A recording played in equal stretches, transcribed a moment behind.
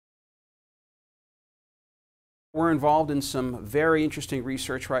We're involved in some very interesting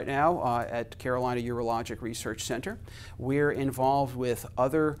research right now at Carolina Urologic Research Center. We're involved with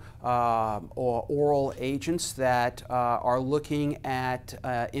other oral agents that are looking at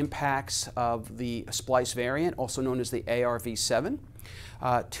impacts of the splice variant, also known as the ARV7.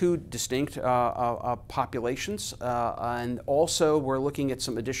 Two distinct populations, and also we're looking at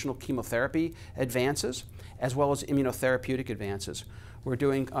some additional chemotherapy advances as well as immunotherapeutic advances. We're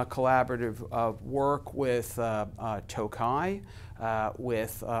doing collaborative work with Tokai,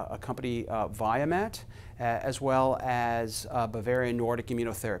 with a company Viamet, as well as Bavarian Nordic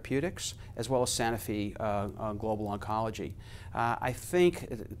Immunotherapeutics, as well as Sanofi Global Oncology. I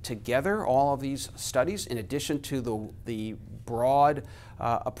think together all of these studies, in addition to the broad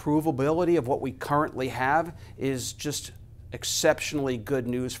approvability of what we currently have, is just exceptionally good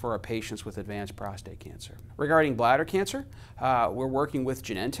news for our patients with advanced prostate cancer. Regarding bladder cancer, we're working with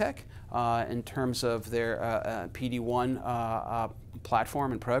Genentech in terms of their PD-1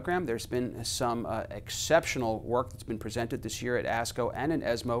 platform and program. There's been some exceptional work that's been presented this year at ASCO and in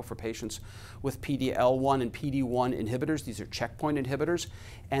ESMO for patients with PD-L1 and PD-1 inhibitors. These are checkpoint inhibitors,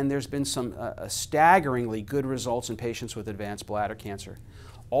 and there's been some staggeringly good results in patients with advanced bladder cancer.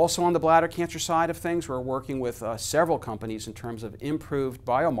 Also on the bladder cancer side of things, we're working with several companies in terms of improved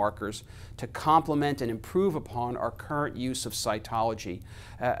biomarkers to complement and improve upon our current use of cytology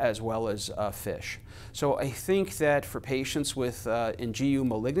as well as FISH. So I think that for patients with in GU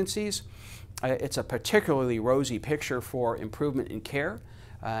malignancies, it's a particularly rosy picture for improvement in care,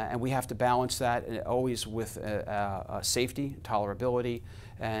 and we have to balance that always with safety, tolerability,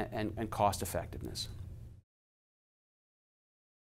 and cost effectiveness.